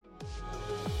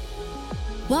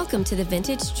Welcome to the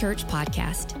Vintage Church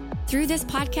Podcast. Through this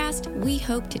podcast, we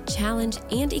hope to challenge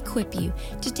and equip you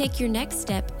to take your next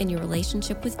step in your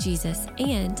relationship with Jesus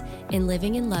and in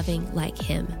living and loving like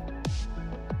Him.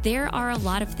 There are a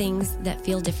lot of things that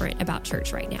feel different about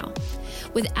church right now.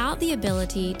 Without the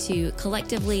ability to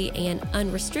collectively and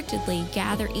unrestrictedly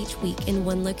gather each week in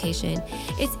one location,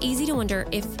 it's easy to wonder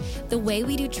if the way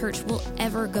we do church will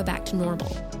ever go back to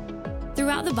normal.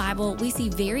 Throughout the Bible, we see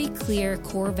very clear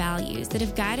core values that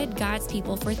have guided God's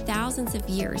people for thousands of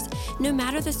years, no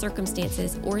matter the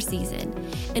circumstances or season.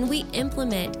 And we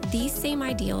implement these same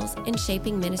ideals in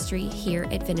shaping ministry here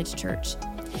at Vintage Church.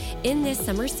 In this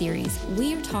summer series,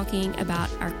 we are talking about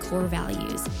our core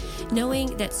values,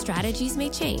 knowing that strategies may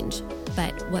change,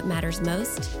 but what matters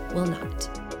most will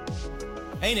not.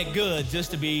 Ain't it good just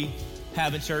to be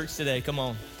having church today? Come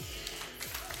on.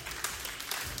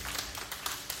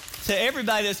 To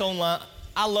everybody that's online,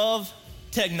 I love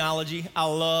technology. I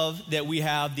love that we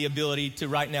have the ability to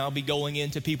right now be going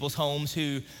into people's homes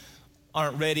who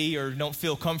aren't ready or don't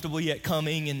feel comfortable yet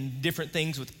coming and different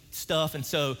things with stuff. And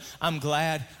so I'm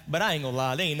glad, but I ain't gonna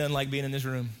lie, there ain't nothing like being in this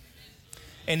room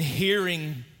and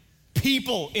hearing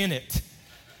people in it.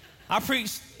 I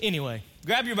preach, anyway,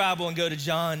 grab your Bible and go to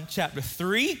John chapter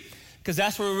 3, because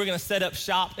that's where we're gonna set up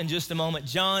shop in just a moment.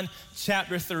 John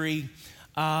chapter 3.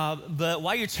 But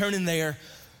while you're turning there,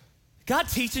 God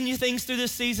teaching you things through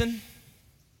this season?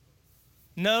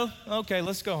 No? Okay,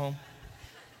 let's go home.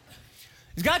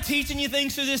 Is God teaching you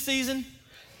things through this season?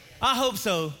 I hope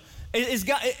so.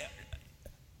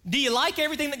 Do you like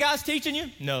everything that God's teaching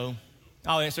you? No.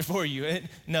 I'll answer for you.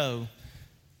 No.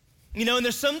 You know, and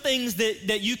there's some things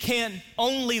that you can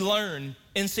only learn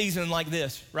in season like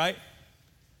this, right?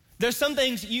 There's some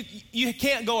things you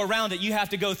can't go around it. You have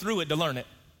to go through it to learn it.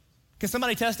 Can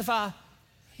somebody testify?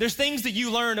 There's things that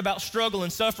you learn about struggle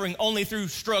and suffering only through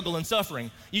struggle and suffering.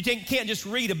 You can't just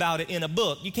read about it in a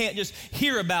book. You can't just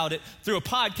hear about it through a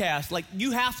podcast. Like,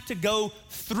 you have to go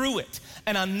through it.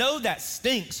 And I know that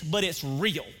stinks, but it's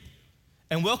real.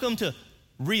 And welcome to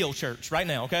real church right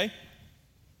now, okay?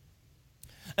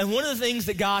 And one of the things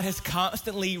that God has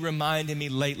constantly reminded me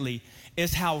lately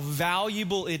is how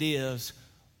valuable it is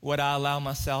what I allow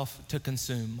myself to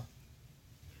consume.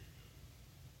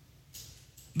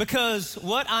 Because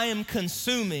what I am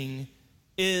consuming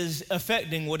is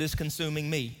affecting what is consuming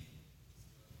me.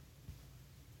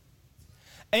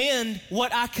 And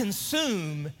what I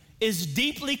consume is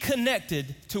deeply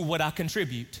connected to what I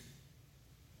contribute.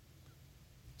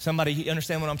 Somebody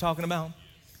understand what I'm talking about?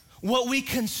 What we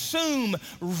consume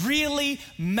really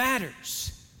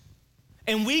matters.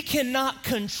 And we cannot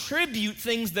contribute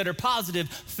things that are positive,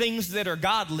 things that are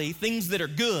godly, things that are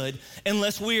good,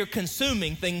 unless we are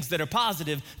consuming things that are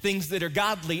positive, things that are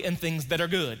godly, and things that are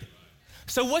good.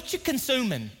 So what you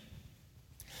consuming?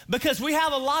 Because we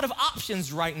have a lot of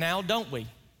options right now, don't we?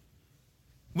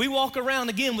 We walk around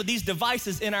again with these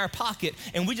devices in our pocket,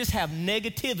 and we just have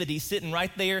negativity sitting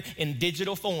right there in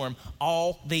digital form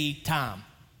all the time.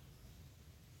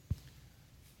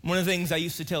 One of the things I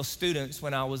used to tell students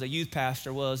when I was a youth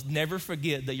pastor was never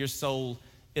forget that your soul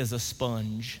is a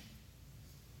sponge.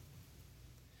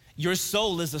 Your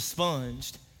soul is a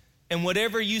sponge. And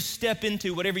whatever you step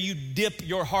into, whatever you dip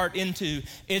your heart into,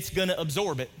 it's gonna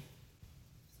absorb it.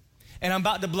 And I'm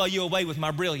about to blow you away with my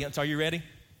brilliance. Are you ready?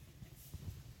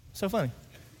 So funny.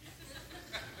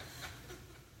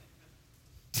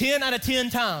 10 out of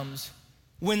 10 times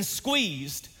when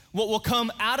squeezed, what will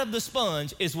come out of the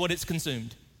sponge is what it's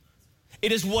consumed.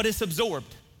 It is what is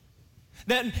absorbed.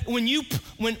 That when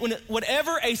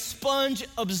whatever a sponge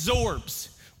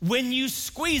absorbs, when you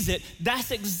squeeze it, that's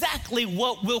exactly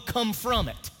what will come from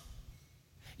it.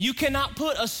 You cannot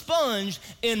put a sponge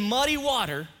in muddy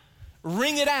water,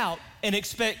 wring it out, and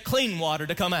expect clean water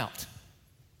to come out.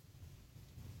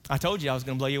 I told you I was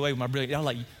gonna blow you away with my brilliance. I was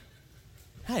like,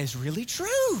 that is really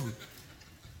true.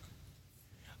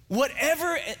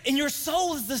 Whatever, and your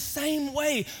soul is the same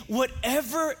way.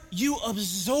 Whatever you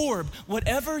absorb,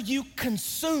 whatever you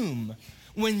consume,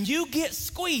 when you get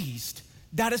squeezed,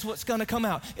 that is what's gonna come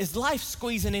out. Is life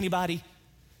squeezing anybody?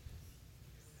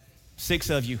 6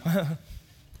 of you.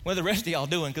 What are the rest of y'all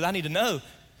doing? Because I need to know.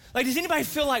 Like, does anybody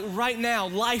feel like right now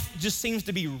life just seems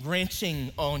to be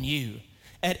wrenching on you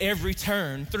at every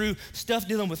turn through stuff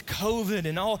dealing with COVID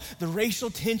and all the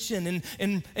racial tension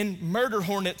and murder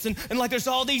hornets and like there's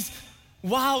all these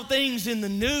wild things in the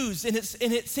news and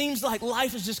it seems like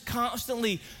life is just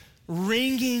constantly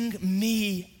wringing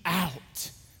me out.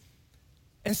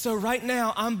 And so right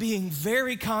now, I'm being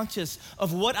very conscious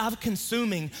of what I'm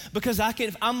consuming because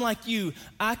if I'm like you,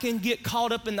 I can get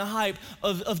caught up in the hype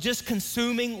of just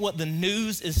consuming what the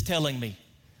news is telling me.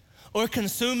 or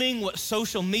consuming what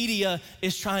social media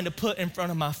is trying to put in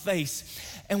front of my face.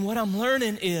 And what I'm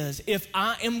learning is if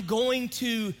I am going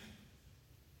to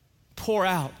pour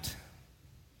out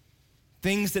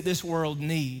things that this world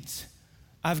needs,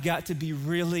 I've got to be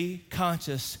really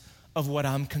conscious of what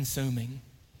I'm consuming.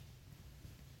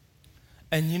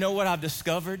 And you know what I've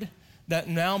discovered? That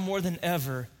now more than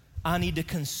ever, I need to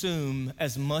consume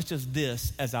as much of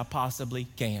this as I possibly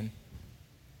can.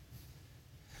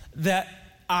 That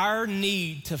our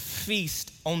need to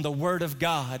feast on the Word of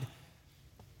God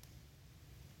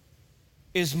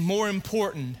is more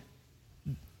important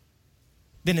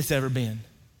than it's ever been.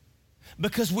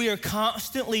 Because we are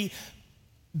constantly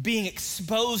being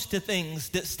exposed to things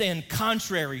that stand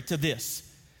contrary to this.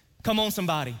 Come on,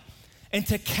 somebody. And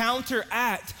to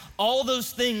counteract all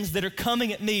those things that are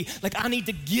coming at me, like I need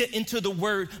to get into the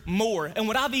Word more. And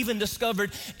what I've even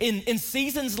discovered in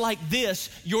seasons like this,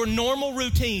 your normal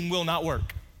routine will not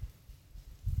work.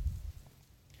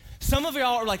 Some of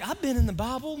y'all are like, I've been in the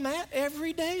Bible, Matt,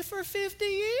 every day for 50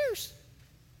 years.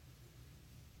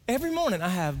 Every morning I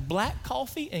have black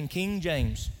coffee and King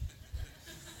James.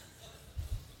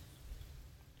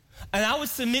 And I would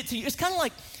submit to you, it's kind of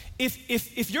like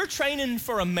if you're training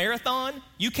for a marathon,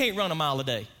 you can't run a mile a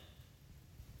day.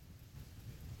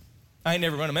 I ain't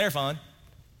never run a marathon.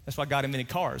 That's why God invented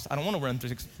cars. I don't want to run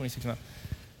 26 miles.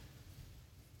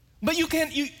 But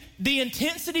the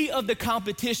intensity of the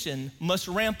competition must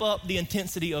ramp up the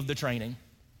intensity of the training.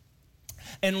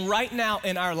 And right now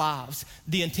in our lives,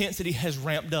 the intensity has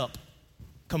ramped up.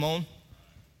 Come on.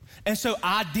 And so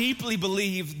I deeply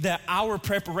believe that our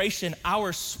preparation,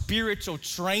 our spiritual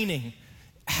training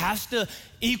has to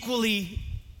equally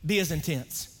be as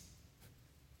intense.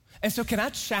 And so can I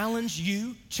challenge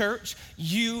you, church,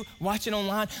 you watching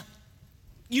online,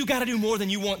 you got to do more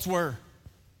than you once were.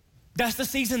 That's the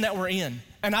season that we're in.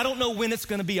 And I don't know when it's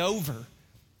going to be over.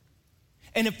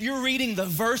 And if you're reading the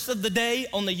verse of the day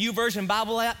on the YouVersion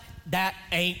Bible app, that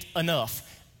ain't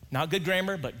enough. Not good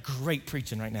grammar, but great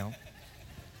preaching right now.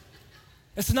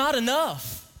 It's not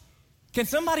enough. Can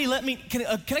somebody can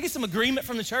I get some agreement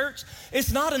from the church?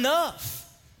 It's not enough.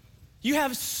 You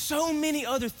have so many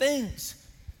other things.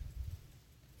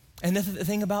 And the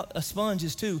thing about a sponge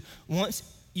is too, once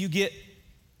you get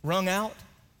wrung out,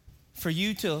 for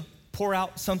you to pour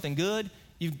out something good,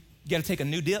 you've got to take a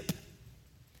new dip.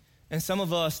 And some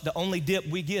of us, the only dip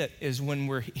we get is when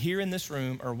we're here in this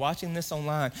room or watching this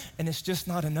online, and it's just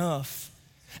not enough.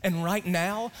 And right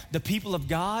now, the people of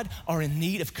God are in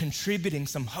need of contributing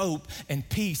some hope and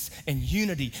peace and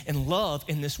unity and love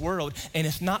in this world. And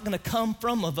it's not going to come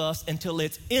from us until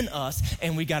it's in us,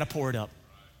 and we got to pour it up.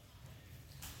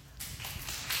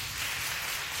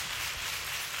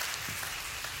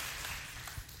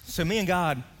 So me and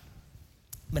God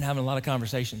have been having a lot of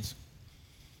conversations.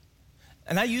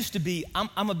 And I used to be,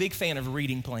 I'm a big fan of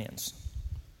reading plans.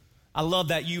 I love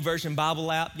that YouVersion Bible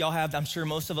app. Y'all have, I'm sure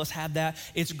most of us have that.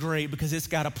 It's great because it's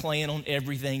got a plan on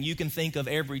everything. You can think of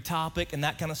every topic and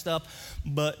that kind of stuff.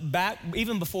 But back,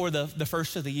 even before the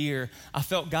first of the year, I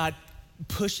felt God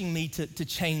pushing me to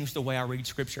change the way I read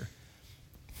Scripture.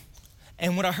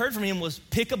 And what I heard from him was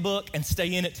pick a book and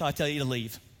stay in it till I tell you to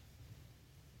leave.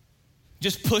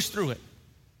 Just push through it.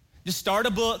 Just start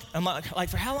a book. I'm like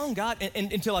for how long, God?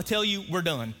 And until I tell you we're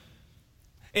done.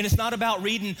 And it's not about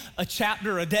reading a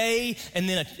chapter a day and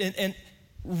then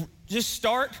just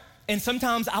start. And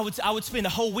sometimes I would spend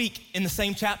a whole week in the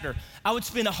same chapter. I would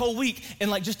spend a whole week in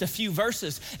like just a few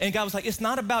verses. And God was like, it's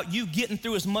not about you getting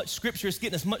through as much Scripture. It's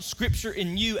getting as much Scripture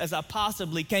in you as I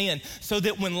possibly can, so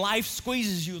that when life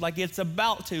squeezes you like it's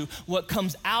about to, what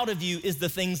comes out of you is the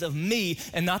things of me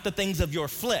and not the things of your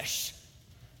flesh.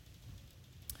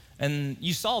 And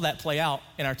you saw that play out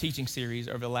in our teaching series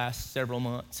over the last several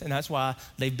months, and that's why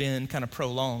they've been kind of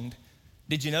prolonged.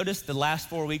 Did you notice the last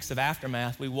 4 weeks of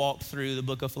Aftermath, we walked through the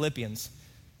book of Philippians.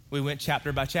 We went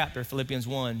chapter by chapter, Philippians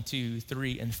 1, 2,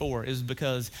 3, and 4. It was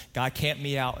because God camped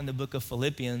me out in the book of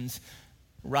Philippians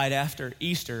right after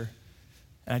Easter,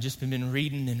 and I've just been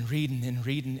reading,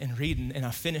 and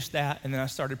I finished that, and then I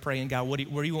started praying, God, where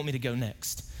do you want me to go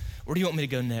next? Where do you want me to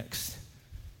go next?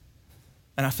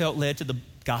 And I felt led to the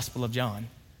Gospel of John. And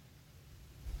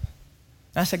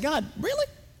I said, God, really?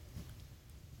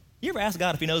 You ever ask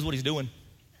God if he knows what he's doing?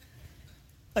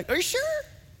 Like, are you sure?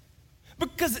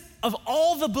 Because of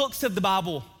all the books of the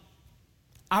Bible,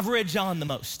 I've read John the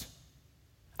most.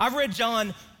 I've read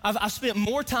John, I've spent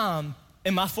more time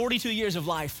in my 42 years of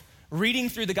life reading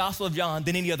through the Gospel of John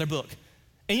than any other book.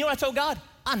 And you know what I told God?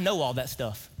 I know all that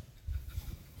stuff.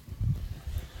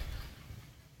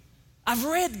 I've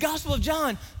read the Gospel of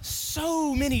John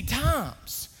so many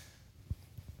times.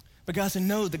 But God said,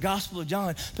 no, the Gospel of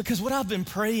John, because what I've been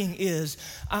praying is,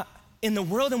 in the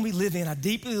world that we live in, I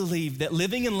deeply believe that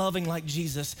living and loving like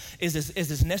Jesus is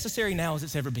as necessary now as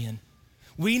it's ever been.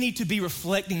 We need to be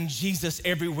reflecting Jesus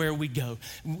everywhere we go.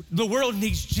 The world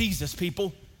needs Jesus,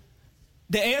 people.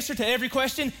 The answer to every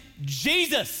question,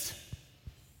 Jesus.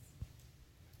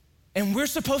 And we're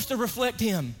supposed to reflect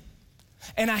him.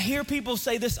 And I hear people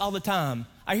say this all the time.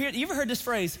 You ever heard this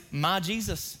phrase, my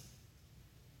Jesus?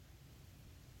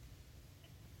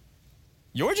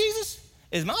 Your Jesus?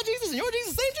 Is my Jesus and your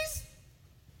Jesus the same Jesus?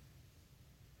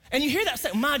 And you hear that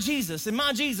say, my Jesus and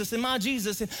my Jesus and my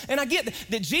Jesus. And I get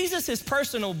that Jesus is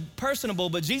personable,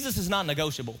 but Jesus is not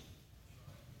negotiable.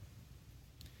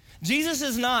 Jesus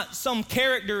is not some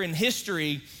character in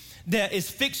history that is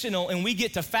fictional and we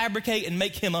get to fabricate and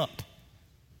make him up.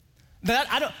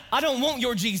 I don't want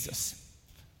your Jesus.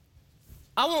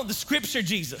 I want the scripture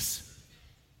Jesus,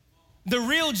 the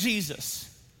real Jesus,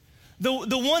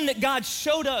 the one that God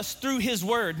showed us through his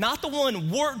word, not the one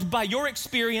warped by your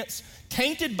experience,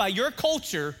 tainted by your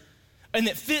culture, and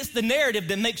that fits the narrative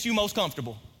that makes you most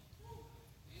comfortable.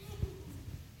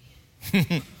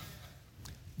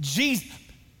 Jesus,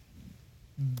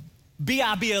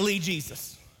 B-I-B-L-E,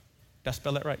 Jesus. Did I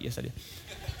spell that right? Yes, I did.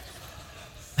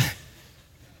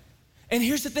 And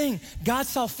here's the thing, God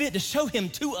saw fit to show him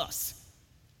to us.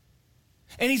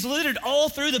 And he's littered all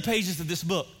through the pages of this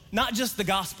book, not just the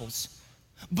Gospels.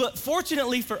 But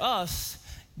fortunately for us,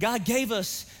 God gave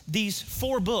us these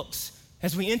 4 books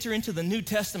as we enter into the New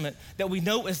Testament that we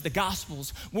know as the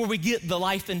Gospels, where we get the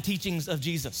life and teachings of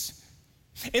Jesus.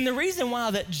 And the reason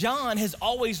why that John has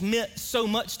always meant so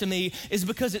much to me is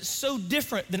because it's so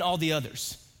different than all the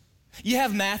others. You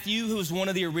have Matthew, who was one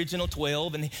of the original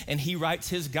 12, and he writes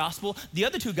his gospel. The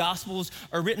other 2 gospels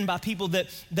are written by people that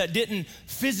didn't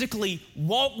physically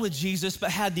walk with Jesus,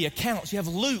 but had the accounts. You have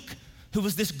Luke, who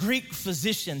was this Greek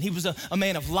physician. He was a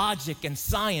man of logic and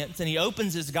science, and he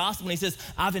opens his gospel and he says,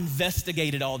 I've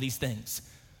investigated all these things.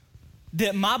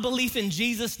 That my belief in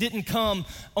Jesus didn't come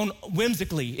on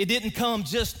whimsically. It didn't come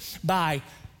just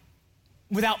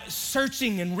without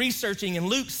searching and researching. And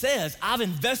Luke says, I've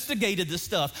investigated this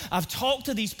stuff. I've talked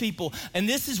to these people, and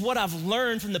this is what I've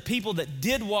learned from the people that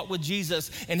did walk with Jesus,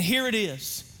 and here it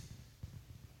is.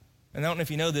 And I don't know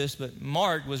if you know this, but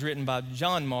Mark was written by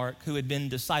John Mark, who had been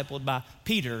discipled by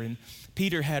Peter, and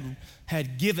Peter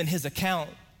had given his account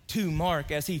to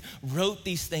Mark as he wrote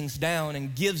these things down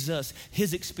and gives us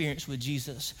his experience with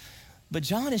Jesus. But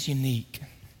John is unique.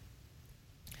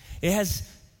 It has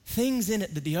things in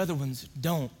it that the other ones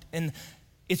don't. And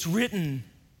it's written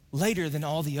later than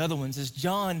all the other ones as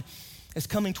John is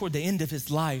coming toward the end of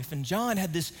his life. And John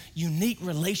had this unique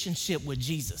relationship with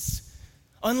Jesus,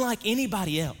 unlike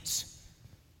anybody else.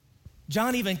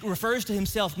 John even refers to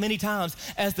himself many times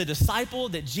as the disciple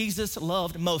that Jesus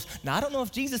loved most. Now, I don't know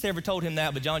if Jesus ever told him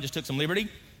that, but John just took some liberty.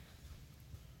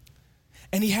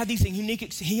 And he had these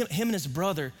unique, him and his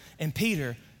brother and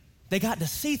Peter, they got to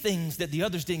see things that the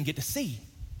others didn't get to see.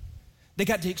 They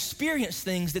got to experience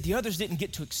things that the others didn't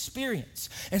get to experience.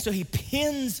 And so he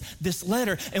pens this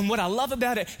letter. And what I love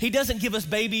about it, he doesn't give us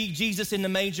baby Jesus in the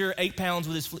manger, 8 pounds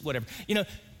with his, whatever.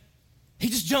 He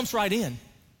just jumps right in.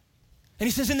 And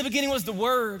he says, in the beginning was the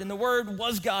Word, and the Word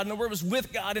was God, and the Word was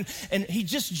with God. And he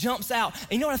just jumps out.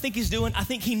 And you know what I think he's doing? I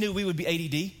think he knew we would be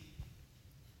ADD.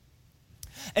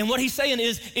 And what he's saying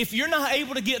is, if you're not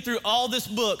able to get through all this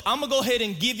book, I'm gonna go ahead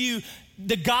and give you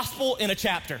the gospel in a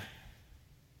chapter.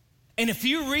 And if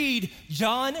you read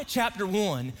John chapter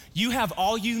 1, you have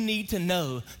all you need to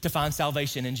know to find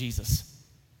salvation in Jesus.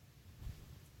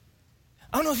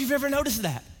 I don't know if you've ever noticed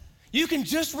that. You can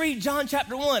just read John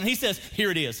chapter 1. He says,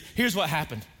 here it is. Here's what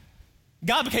happened.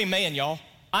 God became man, y'all.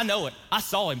 I know it. I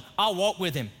saw him. I walked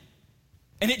with him.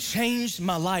 And it changed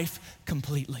my life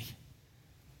completely.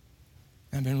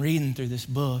 I've been reading through this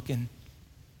book, and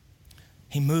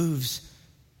he moves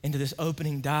into this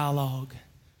opening dialogue,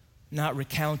 not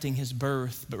recounting his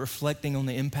birth, but reflecting on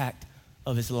the impact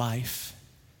of his life.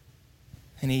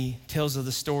 And he tells of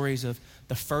the stories of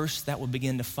the first that would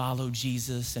begin to follow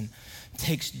Jesus, and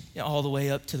takes all the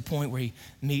way up to the point where he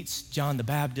meets John the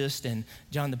Baptist, and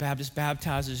John the Baptist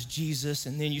baptizes Jesus,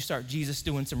 and then you start Jesus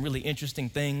doing some really interesting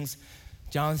things.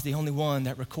 John's the only one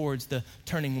that records the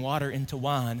turning water into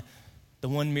wine, the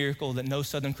one miracle that no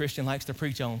Southern Christian likes to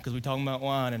preach on, because we're talking about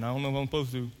wine, and I don't know if I'm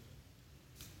supposed to.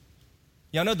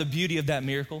 Y'all know the beauty of that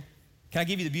miracle? Can I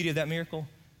give you the beauty of that miracle?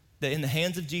 That in the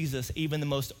hands of Jesus, even the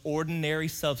most ordinary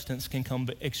substance can come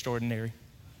extraordinary.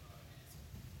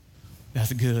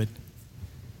 That's good.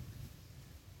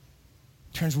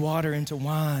 Turns water into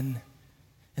wine.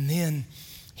 And then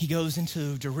he goes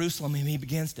into Jerusalem and he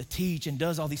begins to teach and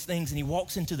does all these things, and he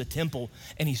walks into the temple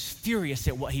and he's furious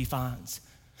at what he finds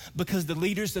because the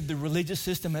leaders of the religious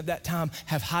system at that time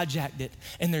have hijacked it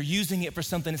and they're using it for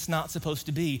something it's not supposed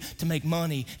to be, to make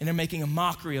money, and they're making a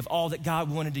mockery of all that God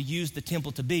wanted to use the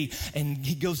temple to be. And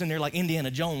he goes in there like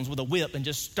Indiana Jones with a whip and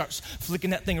just starts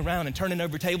flicking that thing around and turning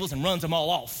over tables and runs them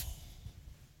all off.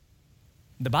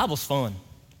 The Bible's fun.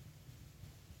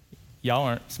 Y'all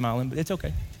aren't smiling, but it's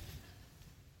okay.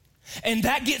 And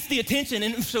that gets the attention.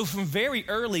 And so from very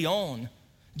early on,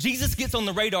 Jesus gets on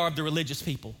the radar of the religious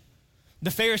people.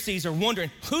 The Pharisees are wondering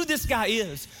who this guy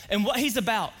is and what he's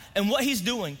about and what he's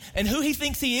doing and who he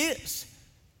thinks he is.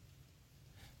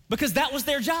 Because that was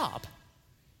their job.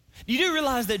 You do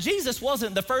realize that Jesus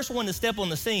wasn't the first one to step on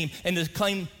the scene and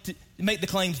to make the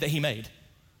claims that he made.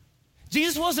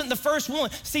 Jesus wasn't the first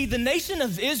one. See, the nation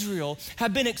of Israel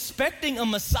had been expecting a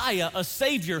Messiah, a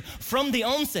Savior, from the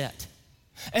onset.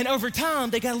 And over time,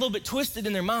 they got a little bit twisted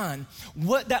in their mind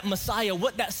what that Messiah,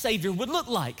 what that Savior would look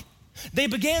like. They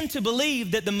began to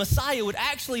believe that the Messiah would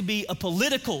actually be a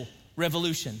political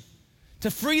revolution to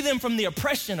free them from the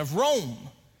oppression of Rome.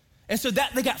 And so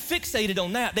that they got fixated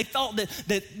on that. They thought that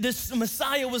this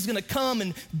Messiah was gonna come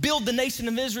and build the nation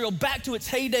of Israel back to its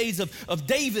heydays of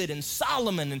David and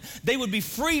Solomon, and they would be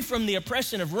free from the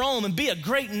oppression of Rome and be a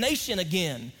great nation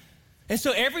again. And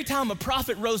so every time a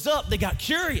prophet rose up, they got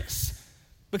curious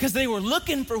because they were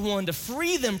looking for one to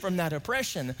free them from that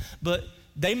oppression. But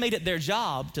they made it their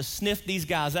job to sniff these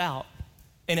guys out,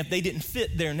 and if they didn't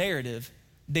fit their narrative,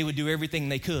 they would do everything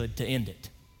they could to end it.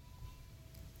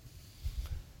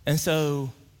 And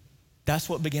so that's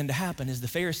what began to happen is the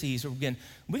Pharisees were beginning,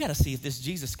 we got to see if this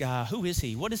Jesus guy, who is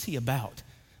he? What is he about?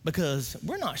 Because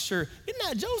we're not sure. Isn't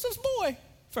that Joseph's boy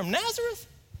from Nazareth?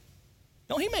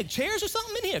 Don't he make chairs or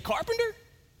something? Isn't he a carpenter?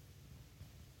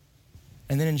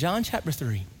 And then in John chapter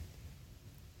 3,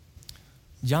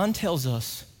 John tells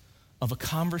us of a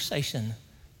conversation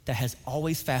that has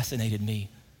always fascinated me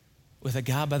with a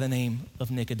guy by the name of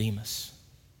Nicodemus.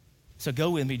 So go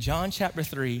with me, John chapter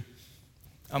 3.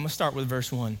 I'm gonna start with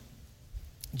verse 1.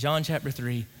 John chapter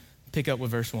 3, pick up with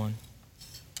verse 1.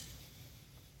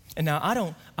 And now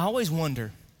I always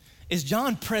wonder, is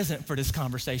John present for this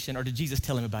conversation or did Jesus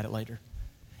tell him about it later?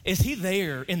 Is he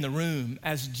there in the room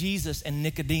as Jesus and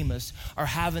Nicodemus are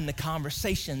having the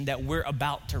conversation that we're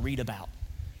about to read about?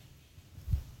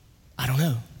 I don't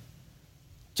know.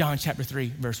 John chapter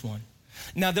 3, verse 1.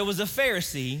 Now there was a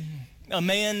Pharisee, a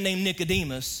man named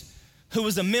Nicodemus, who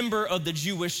was a member of the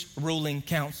Jewish ruling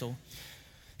council.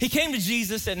 He came to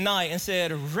Jesus at night and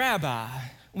said, "Rabbi,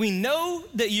 we know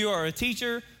that you are a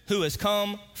teacher who has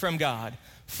come from God,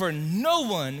 for no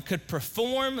one could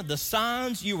perform the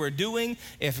signs you are doing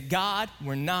if God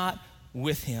were not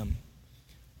with him."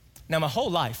 Now my whole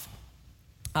life,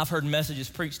 I've heard messages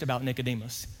preached about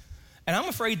Nicodemus. And I'm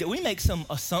afraid that we make some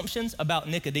assumptions about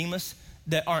Nicodemus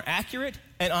that aren't accurate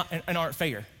and aren't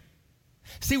fair.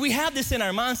 See, we have this in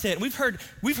our mindset.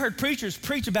 We've heard preachers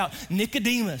preach about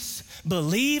Nicodemus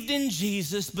believed in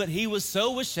Jesus, but he was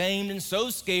so ashamed and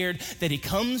so scared that he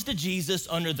comes to Jesus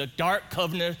under the dark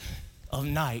covenant of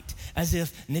night, as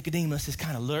if Nicodemus is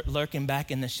kind of lurking back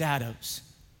in the shadows.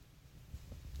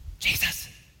 Jesus,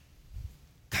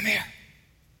 come here.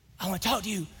 I want to talk to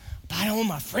you, but I don't want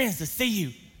my friends to see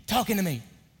you talking to me.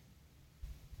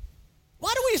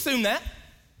 Why do we assume that?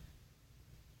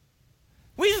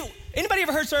 Anybody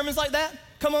ever heard sermons like that?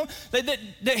 Come on,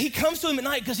 that he comes to him at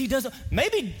night because he doesn't.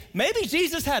 Maybe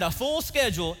Jesus had a full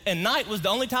schedule and night was the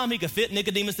only time he could fit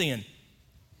Nicodemus in.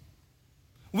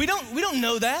 We don't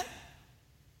know that.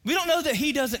 We don't know that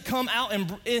he doesn't come out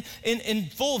in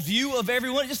full view of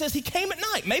everyone. It just says he came at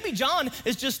night. Maybe John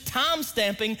is just time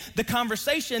stamping the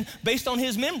conversation based on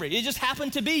his memory. It just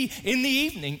happened to be in the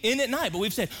evening, in at night. But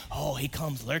we've said, oh, he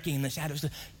comes lurking in the shadows.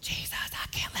 Jesus, I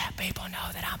can't let people know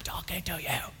that I'm talking to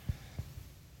you.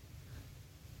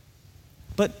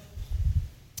 But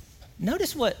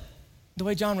notice the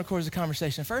way John records the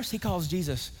conversation. First, he calls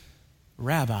Jesus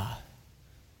Rabbi.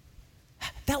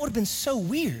 That would have been so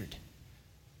weird.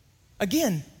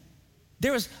 Again,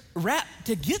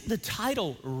 to get the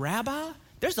title rabbi,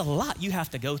 there's a lot you have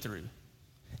to go through.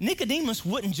 Nicodemus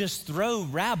wouldn't just throw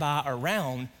rabbi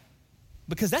around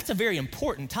because that's a very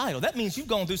important title. That means you've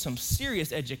gone through some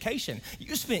serious education.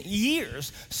 You spent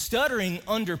years stuttering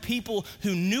under people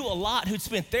who knew a lot, who'd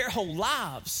spent their whole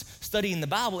lives studying the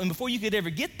Bible, and before you could ever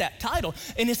get that title.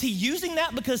 And is he using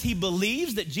that because he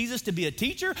believes that Jesus to be a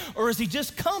teacher, or is he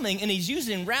just coming and he's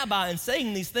using rabbi and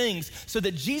saying these things so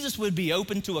that Jesus would be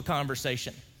open to a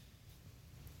conversation?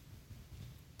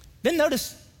 Then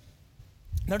notice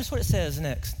what it says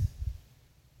next.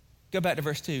 Go back to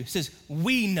verse 2. It says,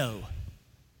 we know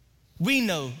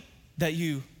that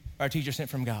you are a teacher sent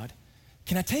from God.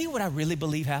 Can I tell you what I really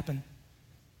believe happened?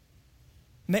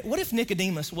 What if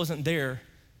Nicodemus wasn't there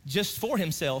just for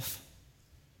himself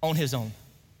on his own?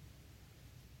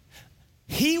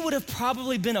 He would have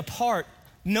probably been a part,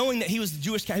 knowing that he was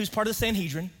Jewish, he was part of the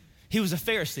Sanhedrin, he was a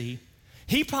Pharisee.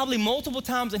 He probably multiple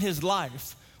times in his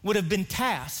life would have been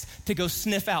tasked to go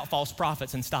sniff out false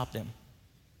prophets and stop them.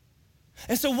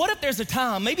 And so what if there's a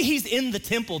time, maybe he's in the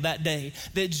temple that day,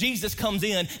 that Jesus comes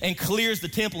in and clears the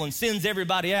temple and sends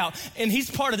everybody out, and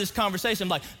he's part of this conversation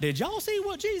like, did y'all see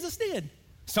what Jesus did?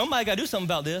 Somebody got to do something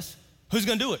about this. Who's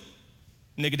going to do it?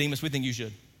 Nicodemus, we think you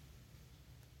should.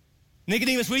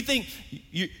 Nicodemus, we think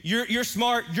you're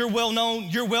smart, you're well-known,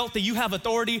 you're wealthy, you have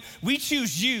authority. We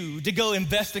choose you to go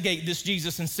investigate this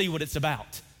Jesus and see what it's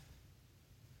about.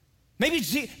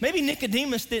 Maybe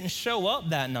Nicodemus didn't show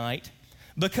up that night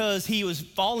because he was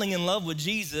falling in love with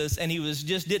Jesus and he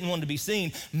just didn't want to be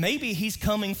seen. Maybe he's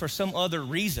coming for some other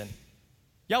reason.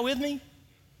 Y'all with me?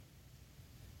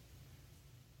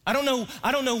 I don't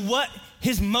know what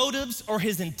his motives or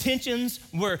his intentions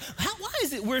were. Why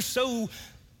is it we're so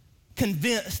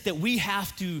convinced that we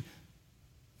have to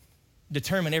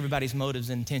determine everybody's motives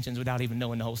and intentions without even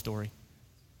knowing the whole story?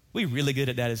 We're really good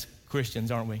at that as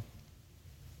Christians, aren't we?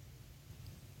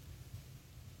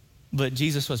 But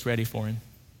Jesus was ready for him.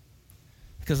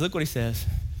 Because look what he says.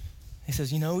 He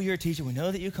says, you know you're a teacher. We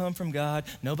know that you come from God.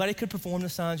 Nobody could perform the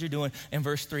signs you're doing. In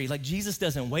verse 3, like Jesus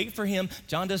doesn't wait for him.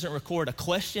 John doesn't record a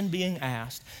question being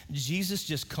asked. Jesus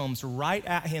just comes right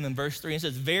at him in verse 3 and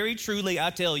says, very truly I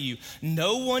tell you,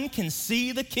 no one can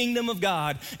see the kingdom of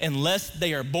God unless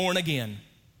they are born again.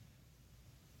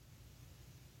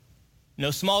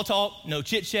 No small talk, no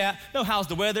chit chat, no how's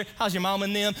the weather, how's your mom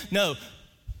and them.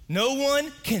 No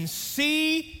one can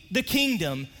see the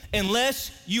kingdom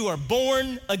unless you are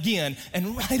born again.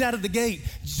 And right out of the gate,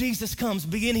 Jesus comes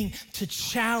beginning to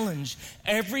challenge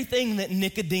everything that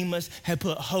Nicodemus had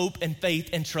put hope and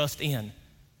faith and trust in.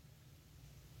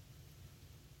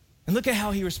 And look at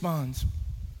how he responds.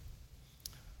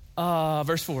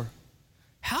 Verse 4.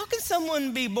 How can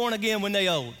someone be born again when they're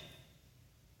old?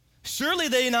 Surely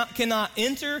they cannot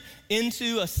enter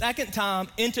into a second time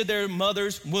into their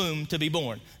mother's womb to be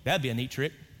born. That'd be a neat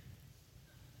trick.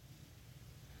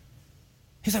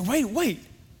 He's like, wait.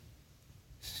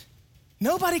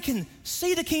 Nobody can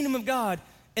see the kingdom of God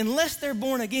unless they're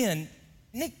born again.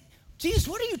 Nick, Jesus,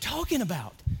 what are you talking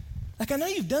about? Like, I know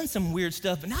you've done some weird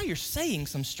stuff, but now you're saying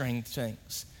some strange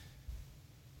things.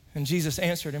 And Jesus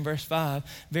answered in verse 5,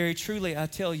 very truly I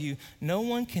tell you, no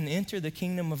one can enter the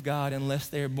kingdom of God unless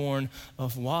they're born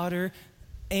of water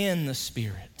and the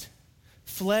Spirit.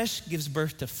 Flesh gives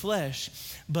birth to flesh,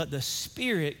 but the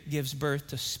Spirit gives birth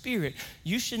to spirit.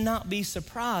 You should not be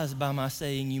surprised by my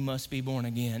saying you must be born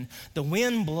again. The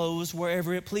wind blows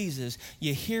wherever it pleases.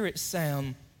 You hear its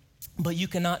sound, but you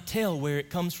cannot tell where it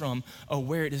comes from or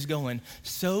where it is going.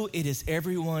 So it is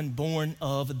everyone born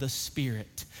of the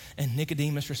Spirit. And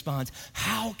Nicodemus responds,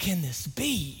 how can this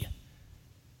be?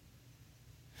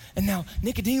 And now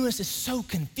Nicodemus is so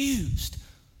confused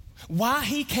why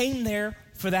he came there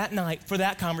for that night, for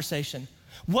that conversation.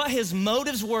 What his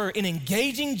motives were in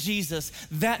engaging Jesus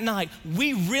that night,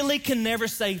 we really can never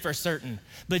say for certain.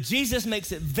 But Jesus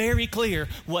makes it very clear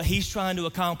what he's trying to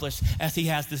accomplish as he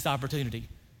has this opportunity.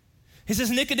 He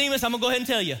says, Nicodemus, I'm gonna go ahead and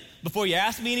tell you, before you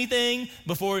ask me anything,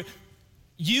 before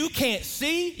you can't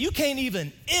see, you can't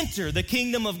even enter the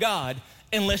kingdom of God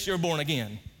unless you're born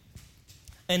again.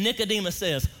 And Nicodemus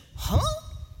says, huh?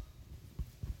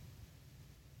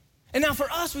 And now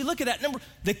for us, we look at that number.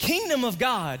 The kingdom of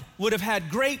God would have had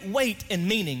great weight and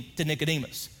meaning to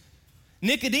Nicodemus.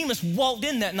 Nicodemus walked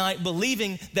in that night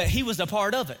believing that he was a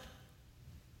part of it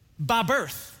by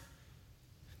birth,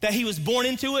 that he was born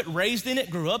into it, raised in it,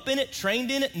 grew up in it, trained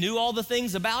in it, knew all the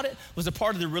things about it, was a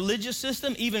part of the religious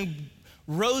system, even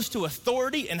rose to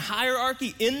authority and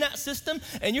hierarchy in that system.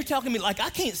 And you're telling me like I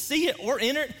can't see it or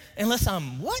enter it unless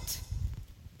I'm what?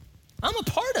 I'm a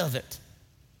part of it.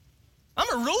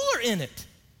 I'm a ruler in it.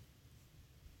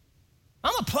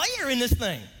 I'm a player in this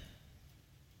thing.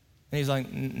 And he's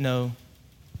like, no,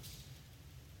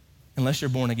 unless you're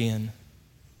born again.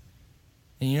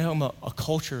 And you know, a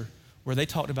culture where they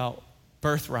talked about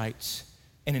birthrights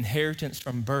and inheritance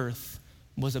from birth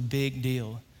was a big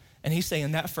deal. And he's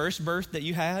saying that first birth that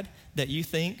you had that you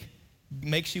think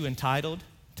makes you entitled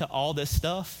to all this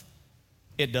stuff,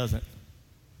 it doesn't.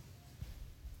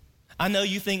 I know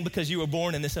you think because you were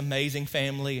born in this amazing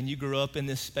family and you grew up in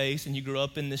this space and you grew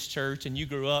up in this church and you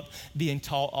grew up being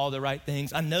taught all the right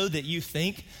things. I know that you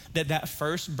think that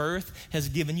first birth has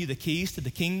given you the keys to the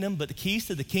kingdom, but the keys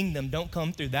to the kingdom don't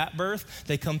come through that birth,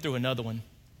 they come through another one.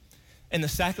 And the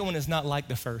second one is not like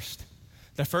the first.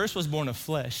 The first was born of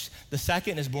flesh. The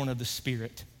second is born of the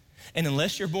Spirit. And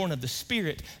unless you're born of the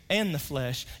Spirit and the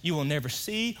flesh, you will never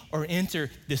see or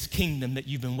enter this kingdom that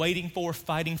you've been waiting for,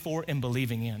 fighting for, and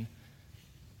believing in.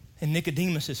 And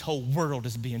Nicodemus' whole world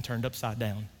is being turned upside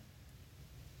down.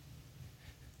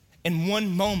 In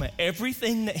one moment,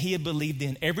 everything that he had believed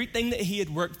in, everything that he had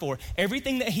worked for,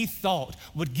 everything that he thought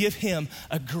would give him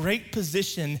a great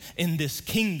position in this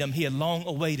kingdom he had long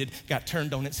awaited got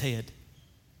turned on its head.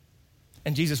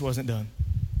 And Jesus wasn't done.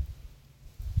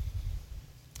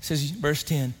 It says, verse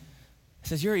 10, it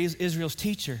says, you're Israel's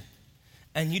teacher,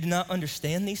 and you do not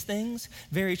understand these things?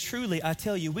 Very truly, I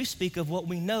tell you, we speak of what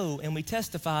we know, and we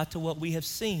testify to what we have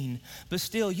seen. But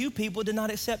still, you people did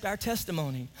not accept our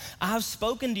testimony. I have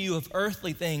spoken to you of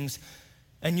earthly things,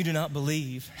 and you do not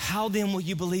believe. How then will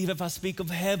you believe if I speak of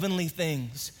heavenly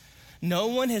things? No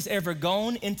one has ever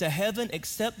gone into heaven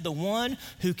except the one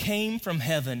who came from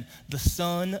heaven, the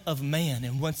Son of Man.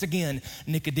 And once again,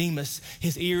 Nicodemus,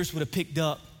 his ears would have picked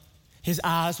up. His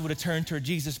eyes would have turned toward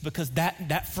Jesus, because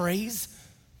that phrase,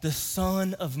 the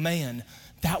Son of Man,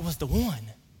 that was the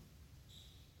one.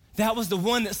 That was the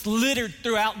one that's littered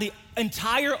throughout the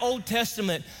entire Old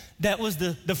Testament. That was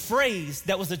the phrase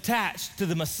that was attached to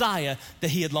the Messiah that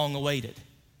he had long awaited.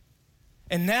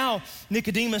 And now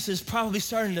Nicodemus is probably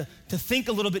starting to think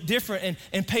a little bit different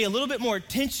and pay a little bit more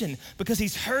attention, because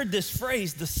he's heard this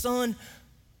phrase, the Son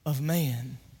of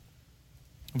Man.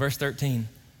 Verse 14.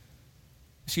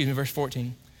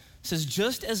 It says,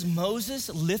 just as Moses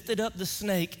lifted up the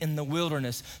snake in the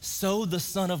wilderness, so the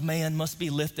Son of Man must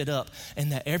be lifted up,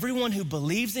 and that everyone who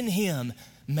believes in him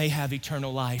may have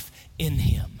eternal life in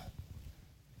him.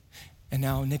 And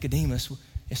now Nicodemus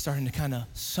is starting to kind of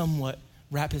somewhat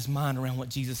wrap his mind around what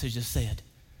Jesus has just said.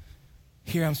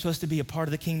 Here I'm supposed to be a part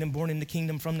of the kingdom, born in the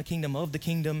kingdom, from the kingdom, of the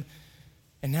kingdom.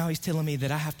 And now he's telling me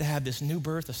that I have to have this new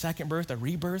birth, a second birth, a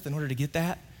rebirth in order to get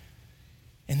that.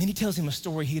 And then he tells him a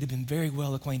story he'd have been very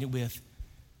well acquainted with.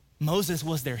 Moses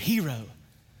was their hero.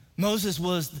 Moses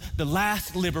was the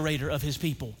last liberator of his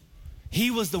people.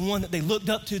 He was the one that they looked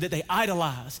up to, that they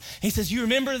idolized. He says, you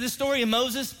remember this story of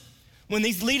Moses? When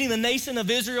he's leading the nation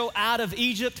of Israel out of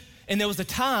Egypt, and there was a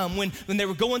time when they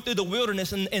were going through the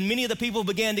wilderness, and many of the people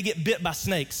began to get bit by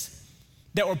snakes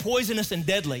that were poisonous and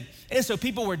deadly. And so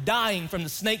people were dying from the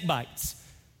snake bites.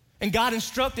 And God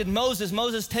instructed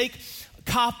Moses, take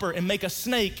copper and make a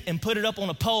snake and put it up on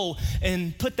a pole,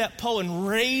 and put that pole and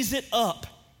raise it up.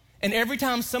 And every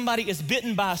time somebody is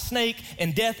bitten by a snake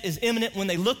and death is imminent, when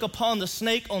they look upon the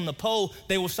snake on the pole,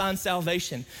 they will find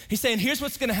salvation. He's saying, here's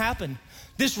what's gonna happen.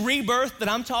 This rebirth that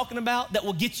I'm talking about that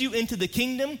will get you into the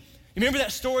kingdom, remember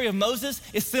that story of Moses?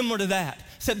 It's similar to that.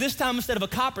 Except this time, instead of a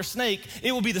copper snake,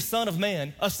 it will be the Son of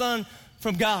Man, a son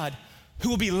from God, who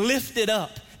will be lifted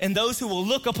up. And those who will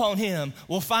look upon him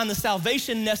will find the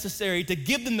salvation necessary to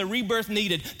give them the rebirth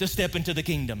needed to step into the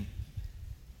kingdom.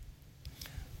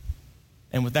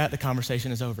 And with that, the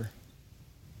conversation is over.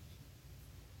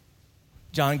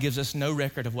 John gives us no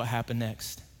record of what happened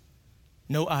next,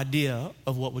 no idea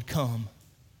of what would come.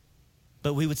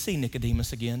 But we would see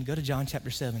Nicodemus again. Go to John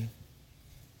chapter 7.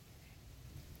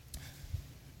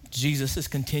 Jesus is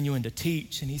continuing to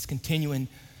teach, and he's continuing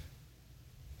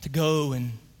to go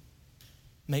and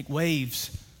make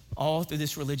waves all through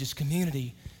this religious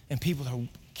community. And people are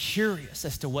curious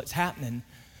as to what's happening.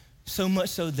 So much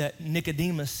so that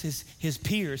Nicodemus, his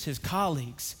peers, his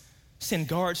colleagues, send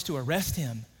guards to arrest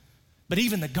him. But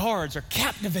even the guards are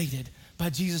captivated by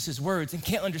Jesus' words and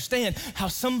can't understand how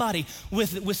somebody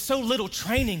with so little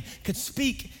training could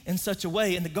speak in such a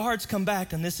way. And the guards come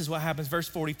back, and this is what happens. Verse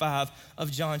 45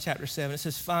 of John chapter 7. It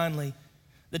says, finally,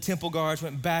 the temple guards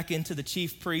went back into the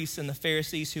chief priests and the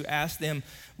Pharisees, who asked them,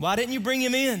 why didn't you bring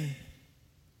him in?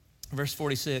 Verse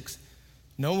 46,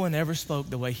 no one ever spoke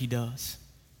the way he does.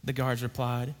 The guards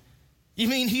replied, you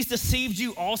mean he's deceived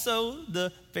you also?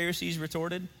 The Pharisees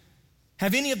retorted.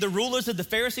 Have any of the rulers of the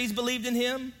Pharisees believed in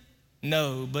him?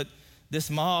 No, but this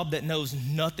mob that knows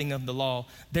nothing of the law,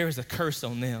 there is a curse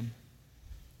on them.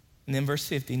 And then verse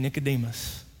 50,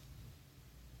 Nicodemus,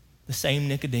 the same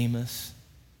Nicodemus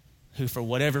who for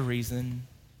whatever reason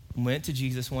went to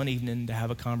Jesus one evening to have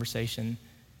a conversation,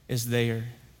 is there.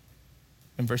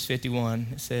 In verse 51,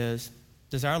 it says,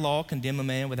 does our law condemn a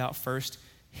man without first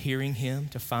hearing him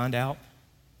to find out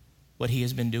what he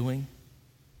has been doing?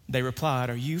 They replied,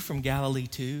 are you from Galilee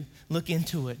too? Look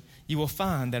into it. you will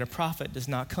find that a prophet does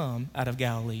not come out of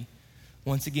Galilee.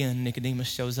 Once again, Nicodemus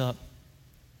shows up,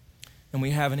 and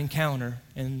we have an encounter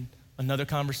and another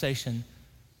conversation,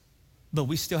 but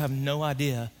we still have no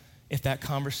idea if that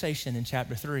conversation in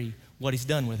chapter 3, what he's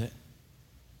done with it.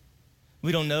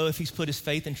 We don't know if he's put his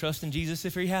faith and trust in Jesus,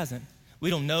 if he hasn't. We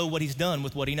don't know what he's done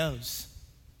with what he knows.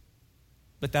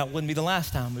 But that wouldn't be the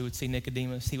last time we would see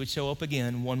Nicodemus. He would show up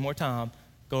again one more time.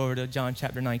 Go over to John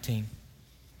chapter 19.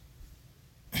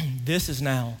 This is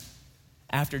now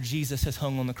after Jesus has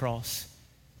hung on the cross,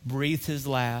 breathed his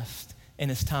last, and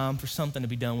it's time for something to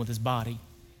be done with his body.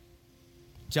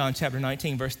 John chapter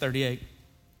 19, verse 38. It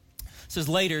says,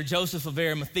 later, Joseph of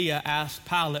Arimathea asked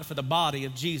Pilate for the body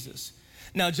of Jesus.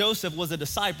 Now, Joseph was a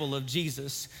disciple of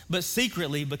Jesus, but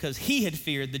secretly because he had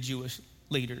feared the Jewish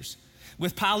leaders.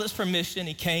 With Pilate's permission,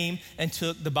 he came and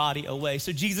took the body away.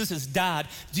 So Jesus has died.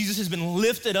 Jesus has been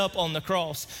lifted up on the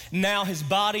cross. Now his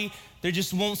body, they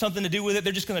just want something to do with it.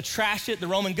 They're just going to trash it, the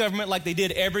Roman government, like they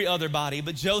did every other body.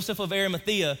 But Joseph of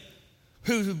Arimathea,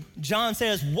 who John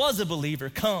says was a believer,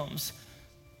 comes.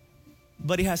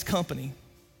 But he has company.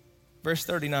 Verse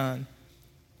 39,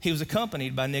 he was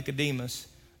accompanied by Nicodemus,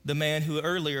 the man who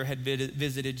earlier had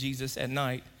visited Jesus at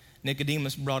night.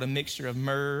 Nicodemus brought a mixture of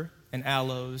myrrh and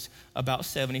aloes, about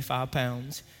 75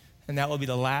 pounds. And that would be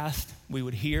the last we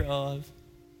would hear of,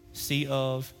 see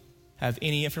of, have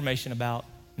any information about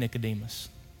Nicodemus.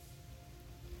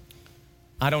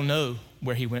 I don't know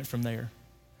where he went from there.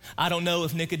 I don't know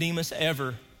if Nicodemus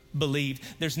ever believed.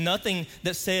 There's nothing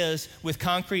that says with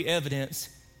concrete evidence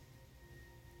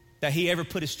that he ever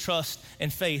put his trust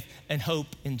and faith and hope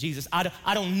in Jesus. I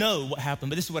don't know what happened,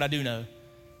 but this is what I do know.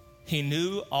 He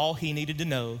knew all he needed to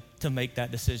know to make that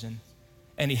decision,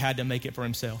 and he had to make it for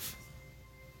himself.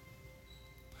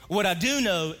 What I do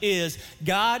know is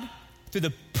God, through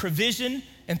the provision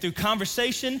and through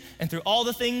conversation and through all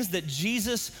the things that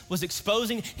Jesus was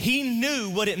exposing, he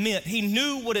knew what it meant. He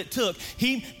knew what it took.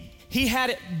 He had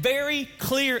it very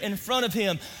clear in front of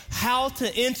him how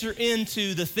to enter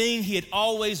into the thing he had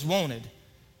always wanted.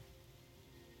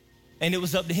 And it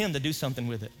was up to him to do something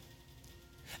with it.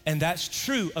 And that's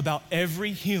true about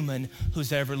every human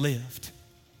who's ever lived.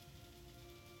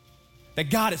 That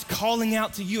God is calling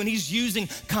out to you, and he's using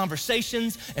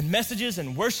conversations and messages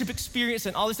and worship experience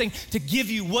and all these things to give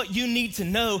you what you need to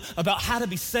know about how to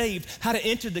be saved, how to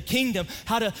enter the kingdom,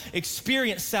 how to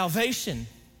experience salvation.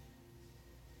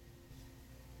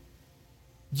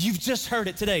 You've just heard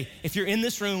it today. If you're in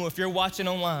this room or if you're watching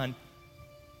online,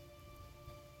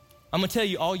 I'm gonna tell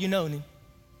you all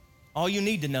you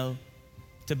need to know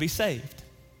to be saved.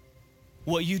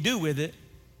 What you do with it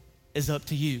is up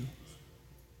to you.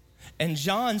 And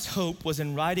John's hope was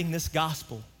in writing this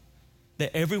gospel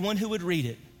that everyone who would read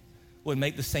it would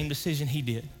make the same decision he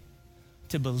did,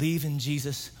 to believe in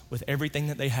Jesus with everything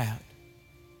that they had.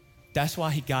 That's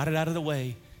why he got it out of the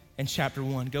way in chapter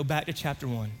 1. Go back to chapter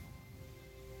 1.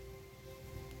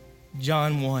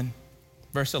 John 1,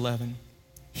 verse 11.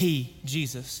 He,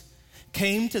 Jesus,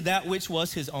 came to that which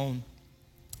was his own,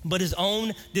 but his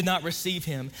own did not receive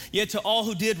him. Yet to all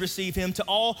who did receive him, to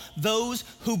all those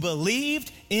who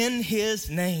believed in his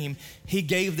name, he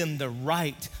gave them the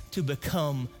right to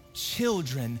become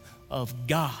children of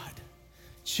God.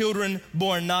 Children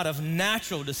born not of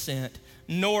natural descent,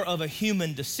 nor of a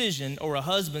human decision or a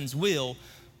husband's will,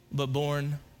 but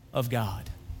born of God.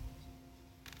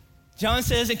 John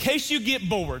says, in case you get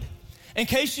bored, in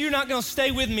case you're not gonna stay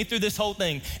with me through this whole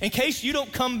thing, in case you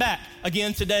don't come back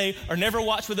again today or never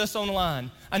watch with us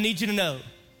online, I need you to know,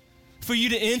 for you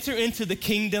to enter into the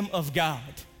kingdom of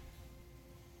God,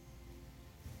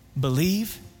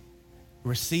 believe,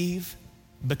 receive,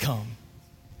 become.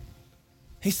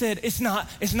 He said, it's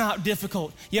not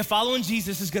difficult. Yeah, following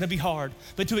Jesus is gonna be hard,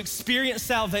 but to experience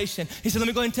salvation, he said, let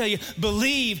me go ahead and tell you,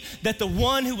 believe that the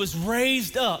one who was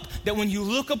raised up, that when you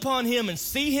look upon him and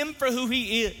see him for who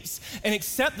he is and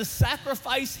accept the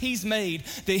sacrifice he's made,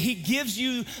 that he gives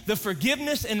you the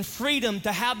forgiveness and freedom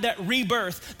to have that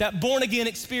rebirth, that born again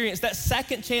experience, that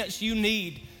second chance you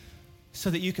need so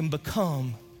that you can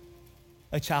become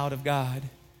a child of God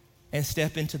and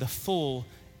step into the full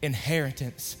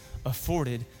inheritance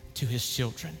afforded to his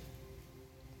children.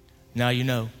 Now you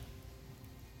know,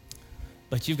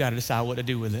 but you've got to decide what to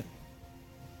do with it.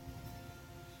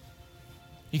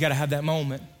 You got to have that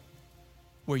moment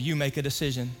where you make a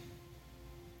decision.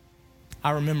 I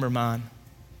remember mine.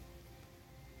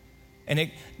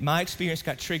 And my experience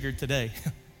got triggered today.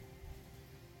 It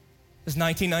was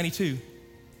 1992.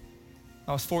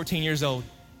 I was 14 years old.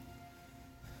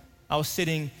 I was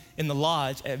sitting in the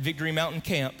lodge at Victory Mountain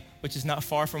Camp, which is not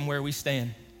far from where we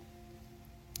stand.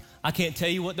 I can't tell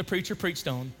you what the preacher preached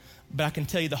on, But I can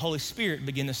tell you the Holy Spirit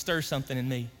began to stir something in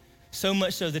me, so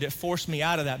much so that it forced me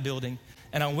out of that building.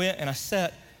 And I went and I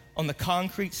sat on the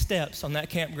concrete steps on that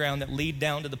campground that lead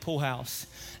down to the pool house.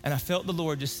 And I felt the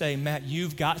Lord just say, Matt,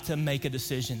 you've got to make a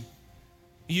decision.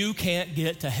 You can't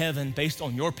get to heaven based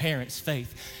on your parents'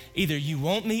 faith. Either you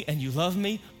want me and you love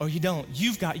me or you don't.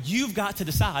 You've got to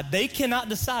decide. They cannot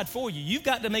decide for you. You've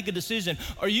got to make a decision.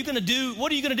 What are you gonna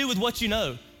do with what you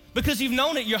know? Because you've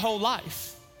known it your whole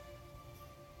life.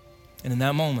 And in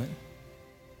that moment,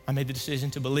 I made the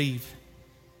decision to believe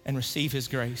and receive his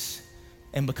grace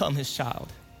and become his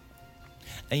child.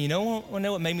 And you know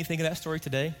what made me think of that story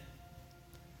today?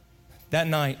 That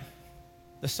night,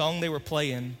 the song they were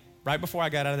playing right before I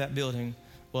got out of that building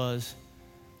was,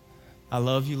 I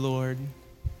love you, Lord,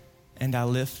 and I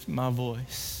lift my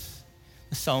voice.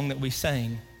 The song that we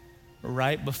sang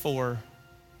right before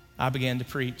I began to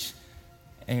preach.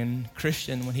 And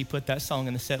Christian, when he put that song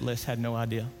in the set list, had no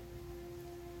idea.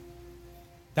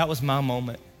 That was my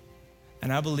moment.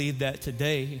 And I believe that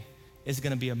today is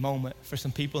going to be a moment for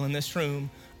some people in this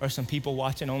room or some people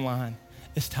watching online.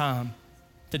 It's time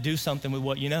to do something with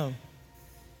what you know.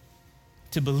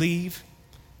 To believe,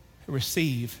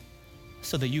 receive,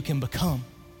 so that you can become.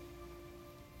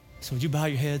 So would you bow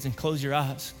your heads and close your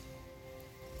eyes?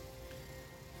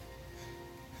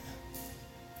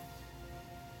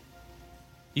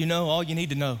 You know all you need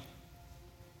to know.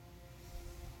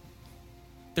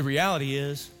 The reality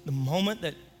is, the moment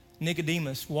that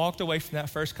Nicodemus walked away from that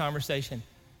first conversation,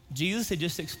 Jesus had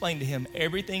just explained to him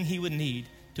everything he would need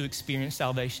to experience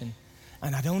salvation.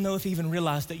 And I don't know if he even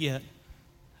realized it yet.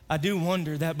 I do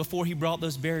wonder that before he brought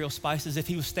those burial spices, if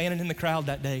he was standing in the crowd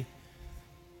that day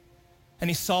and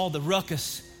he saw the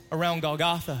ruckus around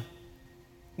Golgotha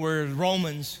where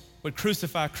Romans would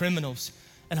crucify criminals.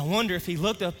 And I wonder if he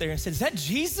looked up there and said, is that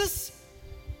Jesus?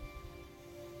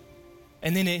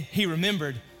 And then he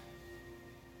remembered,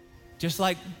 just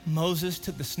like Moses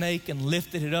took the snake and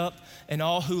lifted it up and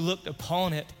all who looked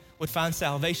upon it would find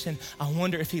salvation, I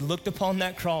wonder if he looked upon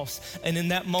that cross and in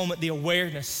that moment the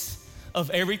awareness of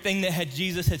everything that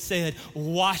Jesus had said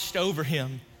washed over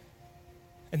him.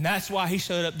 And that's why he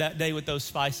showed up that day with those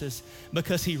spices,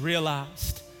 because he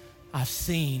realized, I've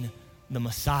seen the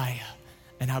Messiah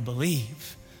and I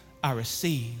believe, I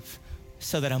receive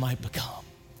so that I might become.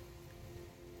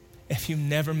 If you've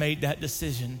never made that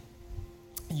decision,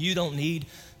 you don't need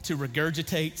to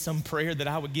regurgitate some prayer that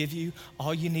I would give you.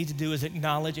 All you need to do is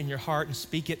acknowledge in your heart and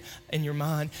speak it in your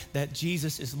mind that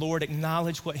Jesus is Lord.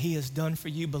 Acknowledge what he has done for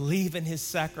you. Believe in his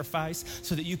sacrifice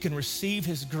so that you can receive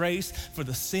his grace for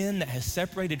the sin that has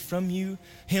separated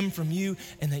him from you,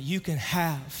 and that you can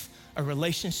have a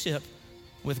relationship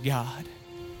with God.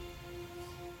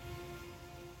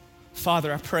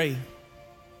 Father, I pray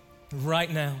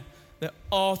right now that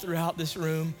all throughout this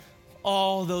room,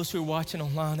 all those who are watching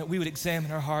online, that we would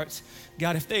examine our hearts.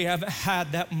 God, if they haven't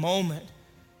had that moment,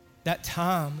 that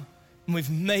time, and we've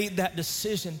made that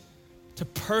decision to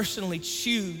personally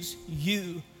choose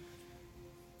you,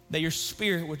 that your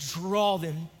Spirit would draw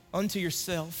them unto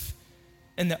yourself,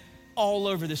 and that all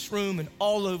over this room and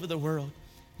all over the world,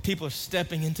 people are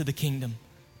stepping into the kingdom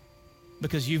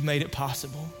because you've made it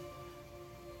possible.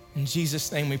 In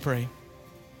Jesus' name we pray,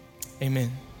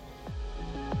 amen.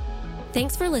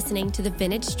 Thanks for listening to the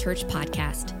Vintage Church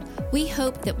Podcast. We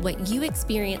hope that what you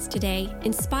experienced today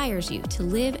inspires you to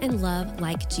live and love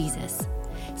like Jesus.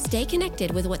 Stay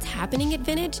connected with what's happening at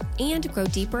Vintage and grow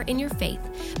deeper in your faith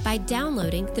by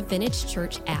downloading the Vintage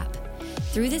Church app.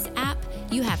 Through this app,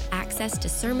 you have access to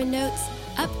sermon notes,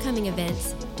 upcoming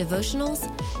events, devotionals,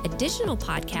 additional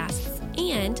podcasts,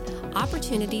 and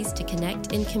opportunities to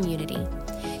connect in community.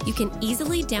 You can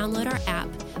easily download our app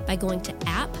by going to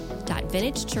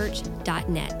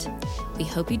app.vintagechurch.net. We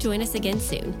hope you join us again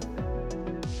soon.